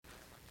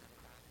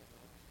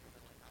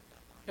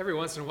Every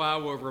once in a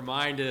while, we're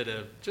reminded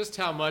of just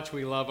how much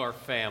we love our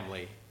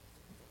family.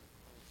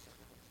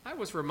 I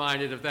was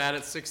reminded of that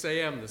at 6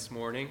 a.m. this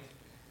morning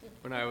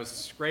when I was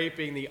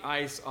scraping the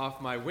ice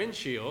off my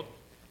windshield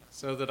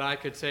so that I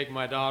could take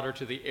my daughter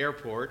to the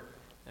airport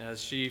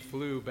as she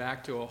flew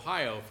back to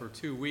Ohio for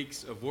 2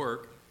 weeks of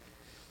work.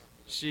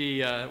 She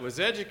was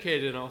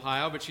educated in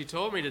Ohio, but she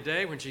told me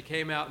today when she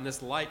came out in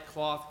this light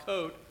cloth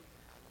coat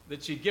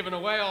that she'd given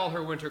away all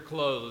her winter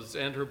clothes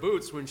and her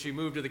boots when she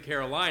moved to the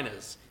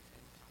Carolinas.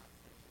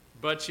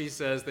 But she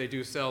says they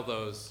do sell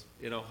those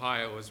in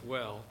Ohio as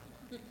well.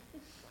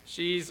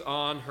 She's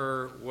on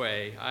her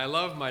way. I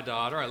love my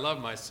daughter. I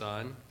love my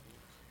son.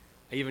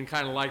 I even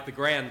kind of like the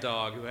grand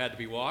dog who had to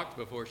be walked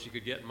before she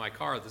could get in my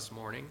car this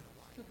morning.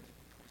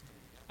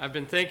 I've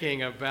been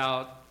thinking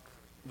about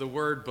the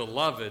word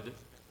beloved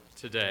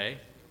today.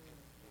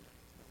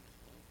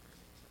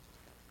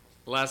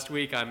 Last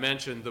week I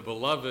mentioned the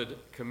beloved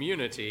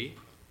community.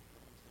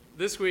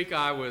 This week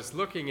I was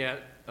looking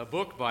at a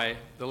book by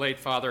the late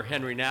Father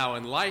Henry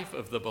Nouwen, Life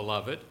of the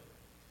Beloved.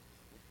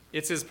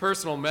 It's his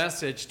personal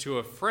message to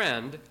a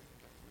friend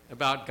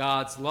about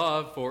God's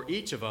love for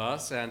each of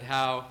us and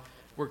how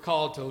we're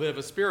called to live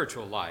a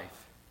spiritual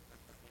life.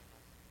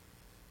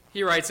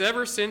 He writes,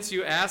 "Ever since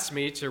you asked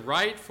me to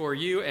write for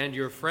you and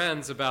your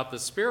friends about the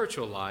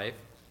spiritual life,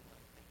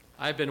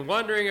 I've been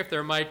wondering if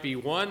there might be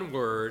one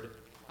word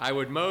I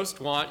would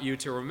most want you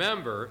to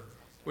remember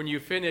when you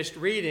finished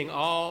reading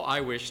all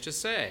I wish to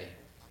say.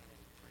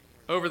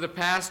 Over the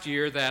past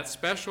year, that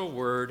special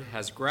word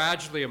has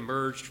gradually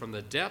emerged from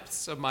the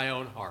depths of my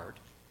own heart.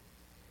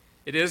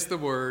 It is the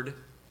word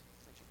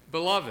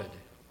beloved,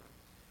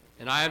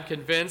 and I am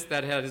convinced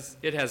that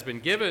it has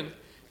been given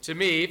to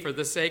me for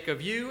the sake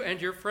of you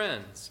and your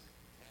friends.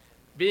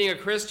 Being a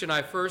Christian,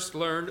 I first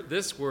learned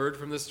this word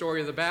from the story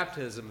of the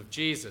baptism of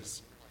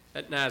Jesus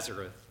at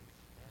Nazareth,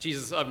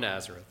 Jesus of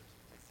Nazareth.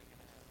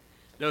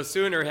 No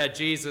sooner had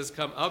Jesus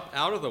come up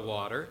out of the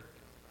water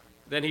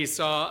than he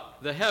saw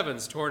the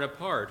heavens torn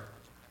apart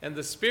and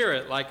the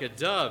Spirit like a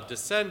dove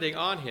descending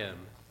on him.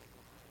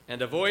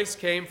 And a voice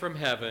came from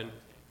heaven,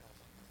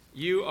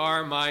 'You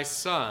are my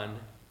Son,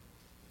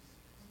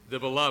 the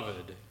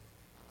Beloved.'"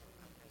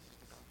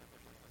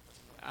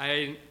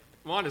 I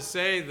want to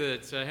say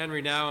that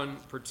Henry Nouwen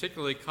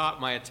particularly caught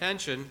my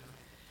attention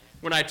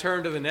when I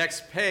turned to the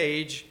next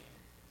page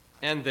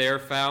and there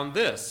found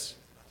this.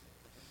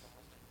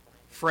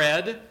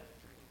 "Fred,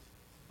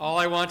 all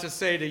I want to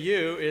say to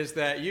you is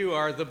that you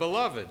are the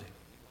beloved."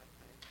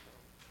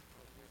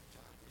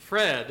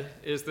 Fred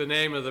is the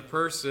name of the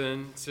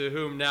person to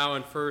whom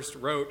Nouwen first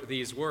wrote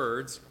these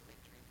words.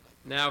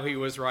 Now he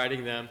was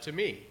writing them to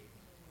me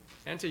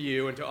and to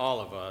you and to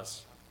all of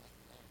us.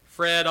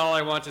 "Fred, all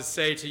I want to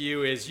say to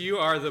you is you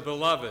are the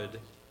beloved,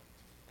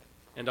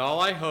 and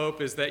all I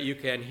hope is that you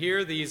can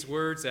hear these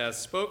words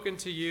as spoken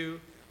to you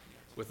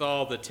with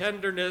all the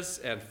tenderness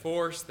and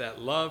force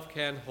that love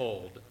can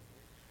hold.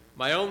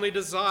 My only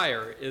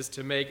desire is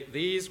to make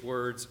these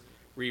words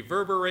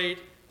reverberate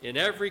in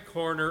every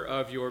corner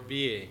of your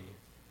being.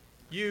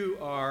 You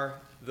are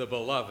the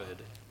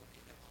beloved.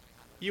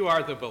 You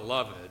are the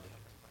beloved."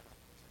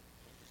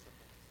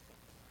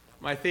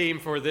 My theme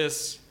for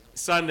this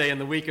Sunday in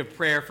the week of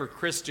prayer for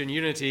Christian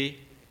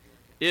unity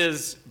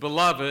is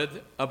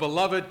beloved, a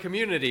beloved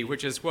community,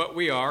 which is what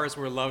we are as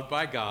we're loved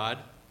by God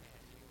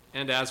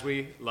and as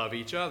we love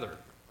each other.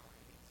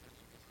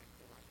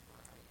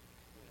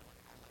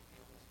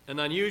 An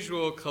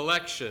unusual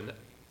collection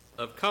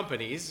of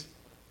companies,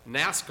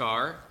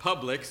 NASCAR,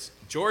 Publix,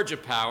 Georgia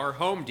Power,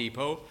 Home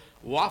Depot,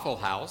 Waffle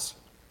House,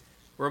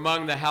 were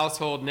among the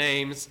household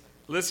names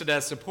listed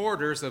as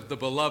supporters of the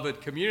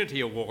Beloved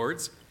Community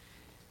Awards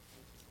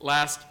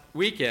last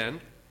weekend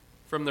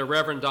from the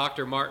Reverend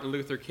Dr. Martin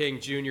Luther King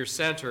Jr.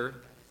 Center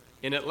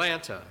in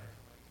Atlanta.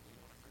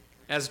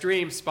 As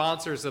dream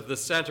sponsors of the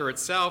center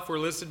itself were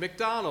listed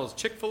McDonald's,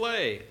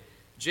 Chick-fil-A,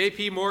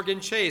 J.P. Morgan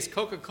Chase,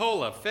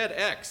 Coca-Cola,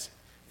 FedEx,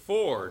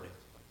 Ford.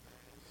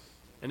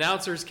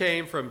 Announcers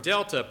came from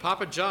Delta,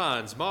 Papa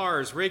John's,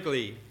 Mars,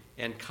 Wrigley,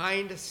 and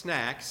Kind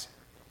Snacks.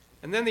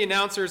 And then the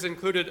announcers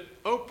included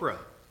Oprah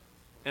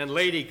and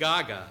Lady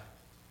Gaga.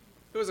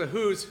 It was a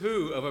who's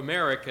who of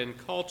American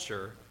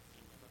culture.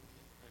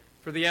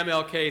 For the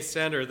MLK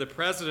Center, the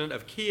president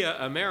of Kia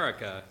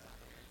America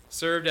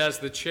served as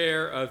the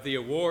chair of the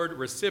award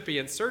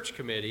recipient search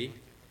committee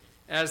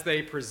as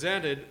they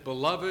presented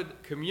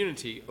Beloved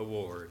Community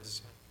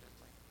Awards.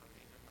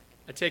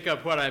 I take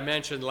up what I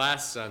mentioned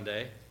last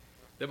Sunday,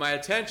 that my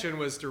attention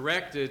was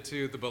directed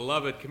to the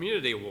Beloved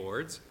Community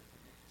Awards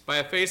by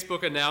a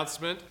Facebook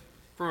announcement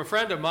from a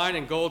friend of mine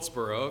in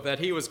Goldsboro that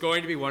he was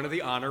going to be one of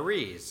the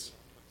honorees.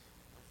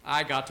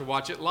 I got to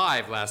watch it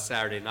live last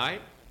Saturday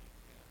night.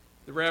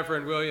 The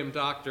Reverend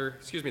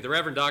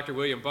Dr.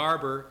 William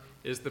Barber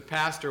is the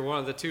pastor of one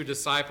of the Two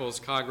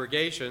Disciples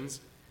congregations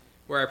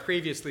where I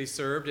previously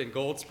served in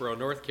Goldsboro,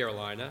 North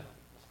Carolina.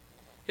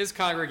 His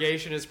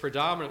congregation is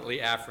predominantly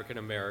African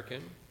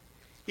American.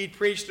 He'd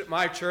preached at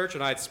my church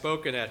and I'd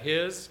spoken at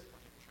his.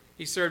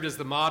 He served as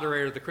the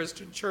moderator of the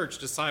Christian Church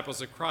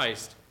Disciples of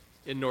Christ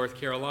in North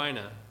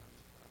Carolina.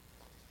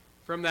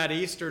 From that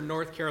eastern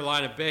North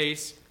Carolina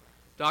base,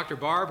 Dr.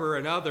 Barber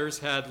and others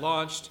had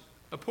launched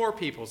a Poor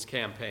People's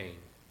Campaign,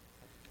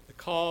 a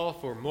call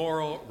for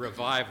moral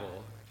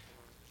revival.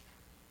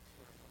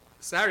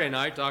 Saturday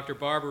night, Dr.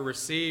 Barber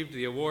received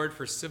the Award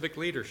for Civic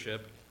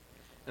Leadership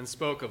and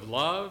spoke of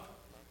love,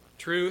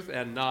 truth,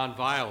 and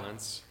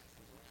nonviolence,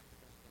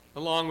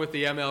 along with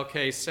the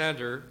MLK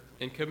Center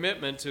in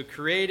commitment to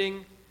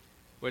creating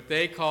what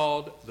they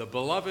called the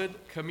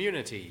beloved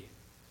community,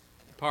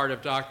 part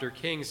of Dr.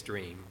 King's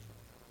dream.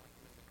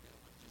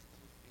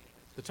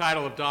 The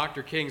title of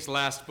Dr. King's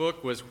last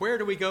book was Where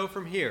Do We Go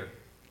From Here?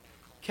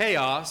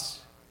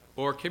 Chaos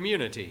or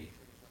Community?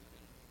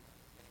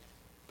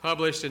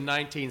 Published in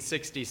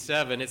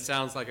 1967, it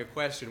sounds like a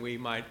question we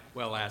might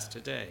well ask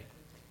today.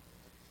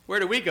 Where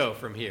do we go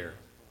from here?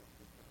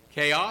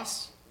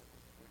 Chaos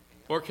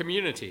or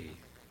community?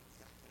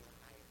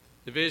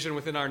 Division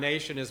within our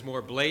nation is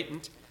more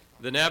blatant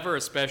than ever,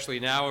 especially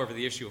now over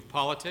the issue of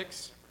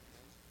politics.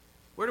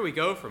 Where do we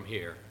go from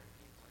here?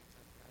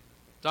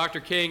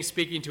 Dr. King,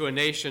 speaking to a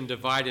nation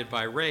divided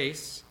by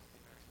race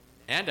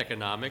and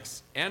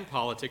economics and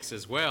politics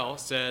as well,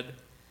 said,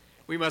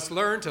 "We must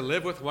learn to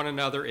live with one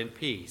another in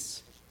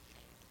peace.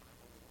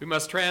 We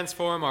must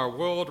transform our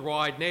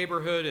worldwide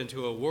neighborhood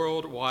into a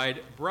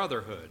worldwide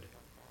brotherhood.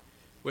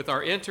 With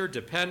our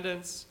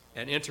interdependence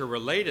and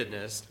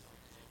interrelatedness,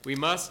 we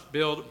must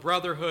build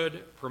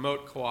brotherhood,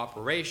 promote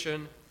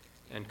cooperation,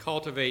 and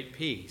cultivate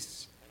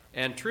peace.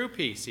 And true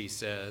peace," he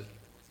said,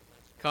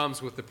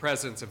 "comes with the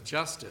presence of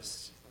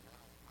justice."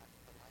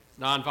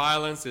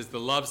 Nonviolence is the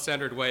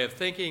love-centered way of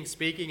thinking,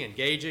 speaking,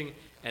 engaging,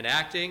 and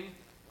acting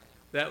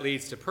that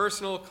leads to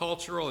personal,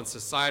 cultural, and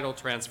societal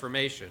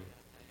transformation,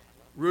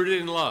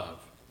 rooted in love,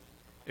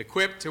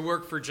 equipped to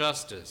work for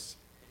justice,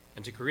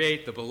 and to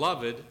create the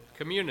beloved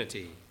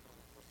community.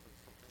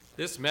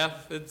 This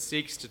method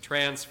seeks to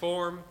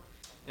transform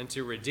and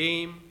to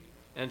redeem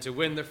and to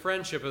win the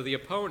friendship of the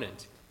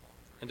opponent,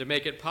 and to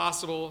make it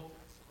possible,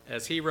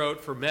 as he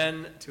wrote, for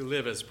men to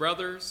live as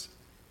brothers,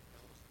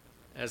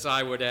 as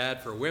I would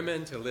add, for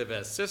women to live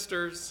as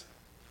sisters,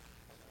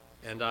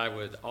 and I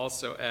would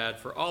also add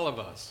for all of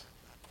us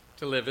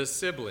to live as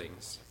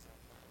siblings.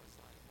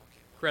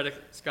 Coretta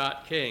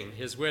Scott King,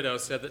 his widow,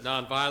 said that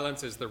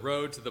nonviolence is the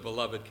road to the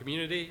beloved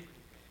community.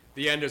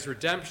 The end is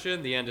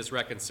redemption, the end is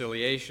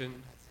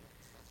reconciliation.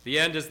 The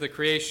end is the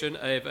creation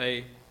of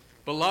a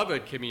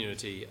beloved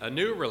community, a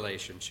new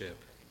relationship.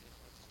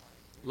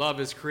 Love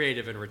is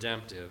creative and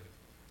redemptive.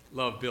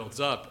 Love builds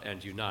up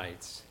and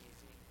unites.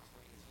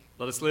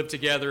 Let us live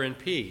together in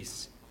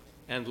peace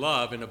and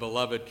love in a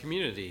beloved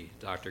community,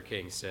 Dr.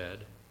 King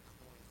said.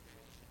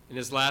 In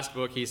his last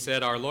book, he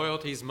said, "Our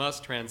loyalties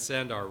must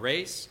transcend our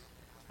race,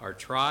 our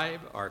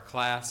tribe, our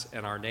class,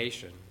 and our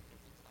nation."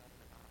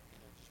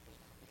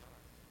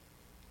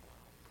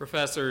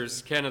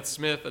 Professors Kenneth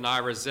Smith and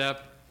Ira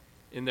Zepp,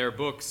 in their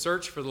book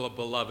Search for the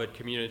Beloved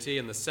Community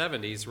in the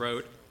 70s,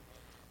 wrote,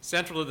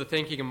 "Central to the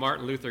thinking of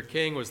Martin Luther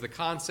King was the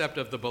concept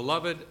of the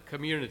beloved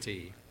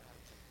community.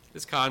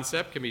 This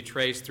concept can be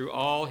traced through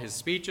all his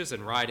speeches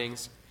and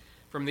writings,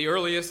 from the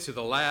earliest to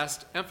the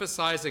last,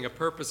 emphasizing a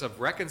purpose of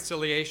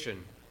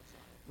reconciliation,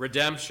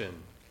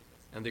 redemption,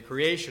 and the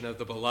creation of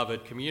the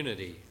beloved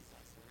community."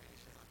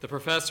 The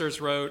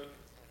professors wrote,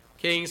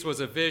 "King's was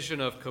a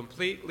vision of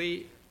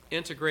completely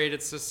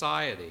integrated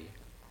society,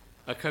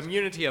 a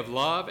community of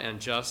love and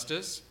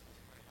justice,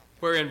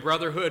 wherein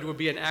brotherhood would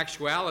be an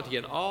actuality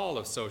in all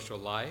of social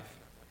life.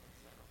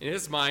 In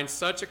his mind,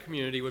 such a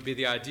community would be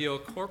the ideal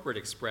corporate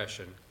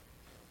expression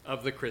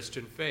of the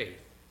Christian faith."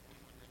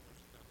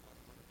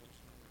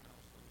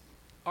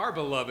 Our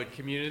beloved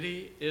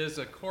community is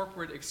a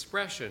corporate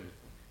expression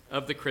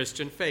of the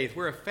Christian faith.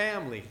 We're a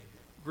family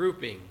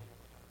grouping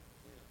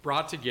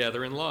brought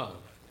together in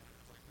love.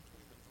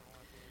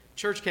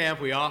 Church camp,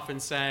 we often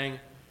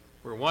sang,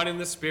 "We're one in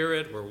the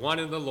Spirit, we're one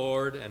in the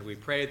Lord, and we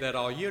pray that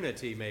all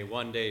unity may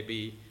one day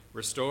be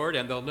restored,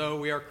 and they'll know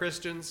we are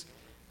Christians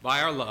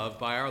by our love,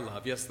 by our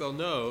love." Yes, they'll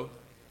know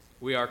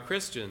we are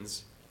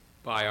Christians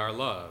by our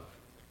love.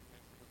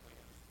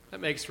 That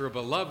makes for a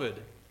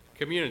beloved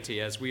community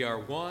as we are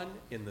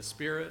one in the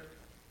Spirit,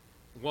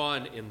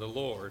 one in the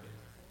Lord.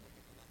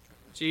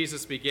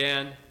 Jesus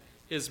began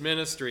his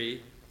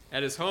ministry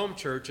at his home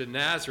church in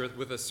Nazareth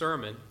with a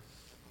sermon.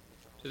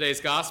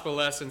 Today's gospel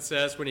lesson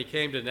says when he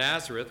came to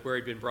Nazareth, where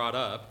he'd been brought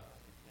up,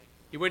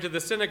 he went to the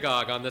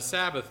synagogue on the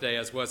Sabbath day,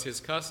 as was his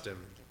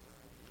custom.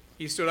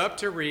 He stood up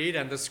to read,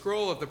 and the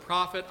scroll of the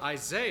prophet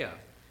Isaiah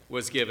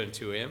was given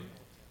to him.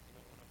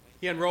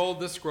 He unrolled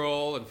the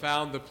scroll and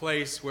found the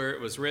place where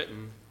it was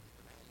written,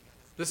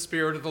 "The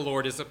Spirit of the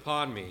Lord is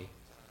upon me,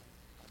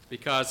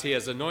 because he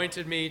has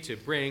anointed me to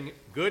bring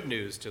good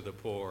news to the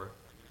poor.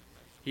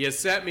 He has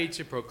sent me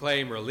to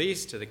proclaim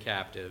release to the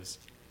captives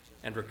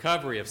and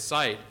recovery of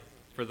sight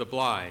for the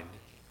blind,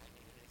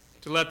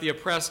 to let the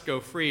oppressed go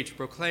free, to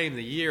proclaim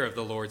the year of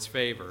the Lord's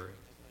favor."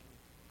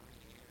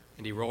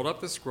 And he rolled up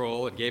the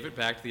scroll and gave it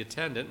back to the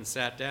attendant and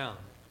sat down.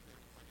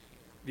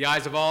 The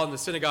eyes of all in the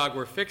synagogue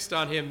were fixed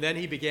on him. Then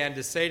he began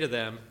to say to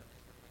them,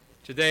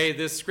 "Today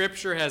this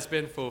scripture has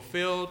been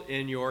fulfilled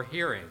in your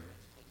hearing."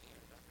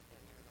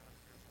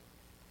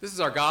 This is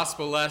our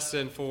gospel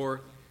lesson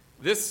for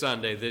this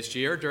Sunday this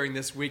year during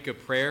this week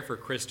of prayer for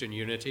Christian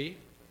unity,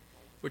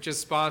 which is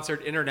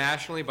sponsored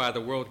internationally by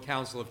the World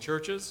Council of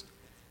Churches,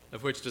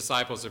 of which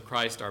Disciples of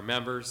Christ are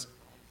members,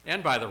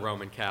 and by the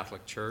Roman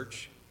Catholic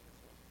Church.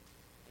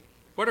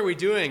 What are we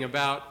doing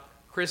about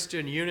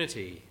Christian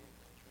unity?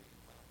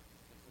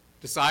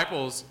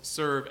 Disciples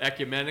serve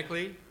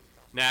ecumenically,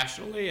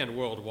 nationally, and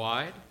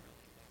worldwide.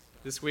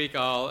 This week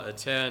I'll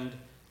attend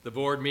the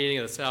board meeting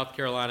of the South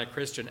Carolina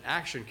Christian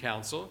Action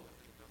Council,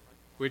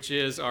 which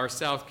is our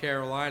South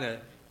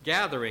Carolina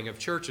gathering of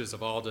churches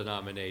of all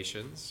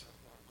denominations.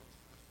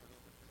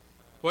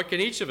 What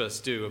can each of us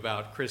do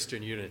about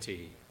Christian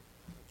unity?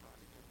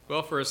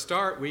 Well, for a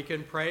start, we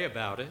can pray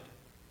about it.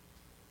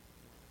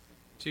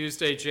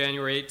 Tuesday,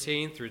 January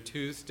 18th through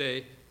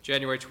Tuesday,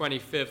 January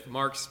 25th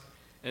marks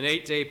an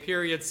 8-day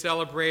period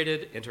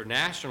celebrated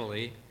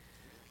internationally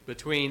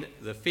between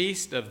the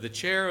Feast of the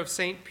Chair of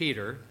St.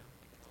 Peter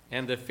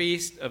and the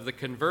Feast of the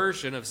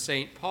Conversion of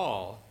St.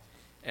 Paul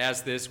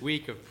as this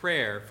week of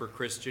prayer for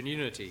Christian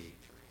unity.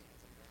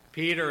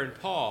 Peter and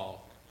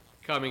Paul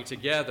coming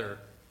together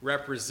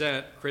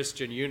represent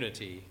Christian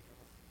unity.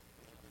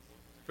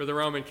 For the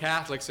Roman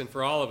Catholics and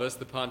for all of us,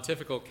 the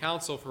Pontifical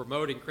Council for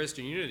Promoting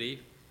Christian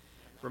Unity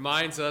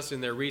reminds us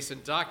in their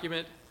recent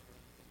document,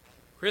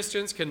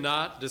 Christians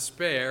cannot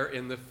despair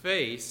in the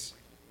face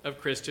of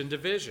Christian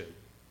division.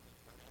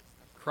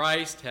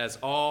 Christ has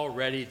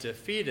already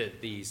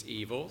defeated these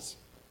evils.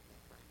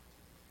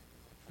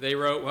 They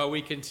wrote, while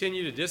we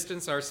continue to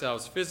distance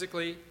ourselves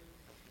physically,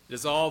 it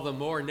is all the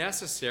more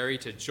necessary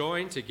to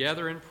join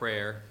together in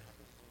prayer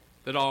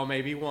that all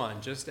may be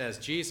one, just as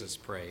Jesus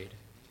prayed.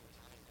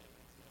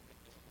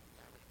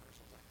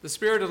 The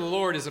Spirit of the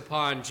Lord is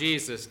upon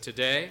Jesus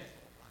today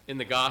in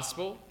the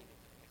gospel.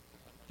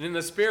 And in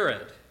the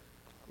Spirit,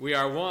 we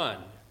are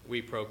one,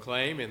 we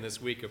proclaim in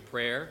this week of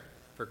prayer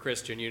for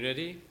Christian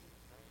unity.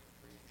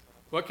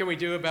 What can we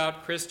do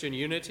about Christian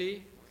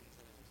unity?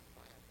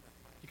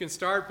 You can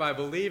start by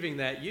believing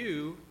that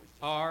you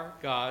are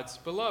God's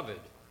beloved.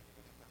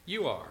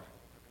 You are.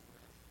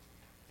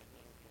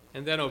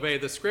 And then obey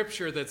the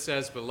scripture that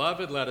says,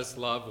 "Beloved, let us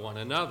love one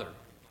another."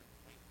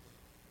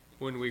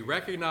 When we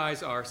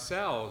recognize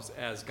ourselves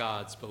as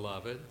God's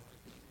beloved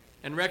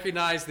and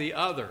recognize the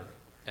other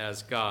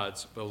as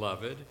God's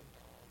beloved,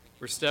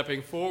 we're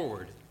stepping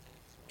forward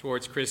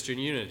towards Christian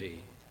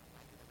unity.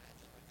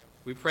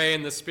 We pray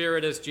in the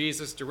Spirit as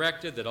Jesus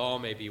directed, that all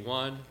may be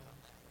one,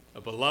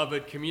 a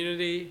beloved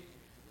community,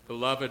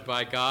 beloved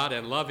by God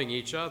and loving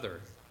each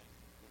other.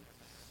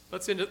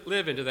 Let's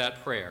live into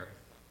that prayer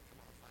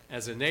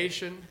as a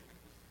nation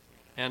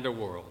and a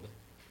world,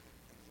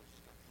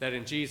 that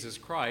in Jesus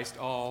Christ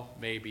all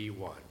may be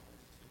one.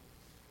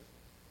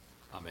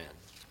 Amen.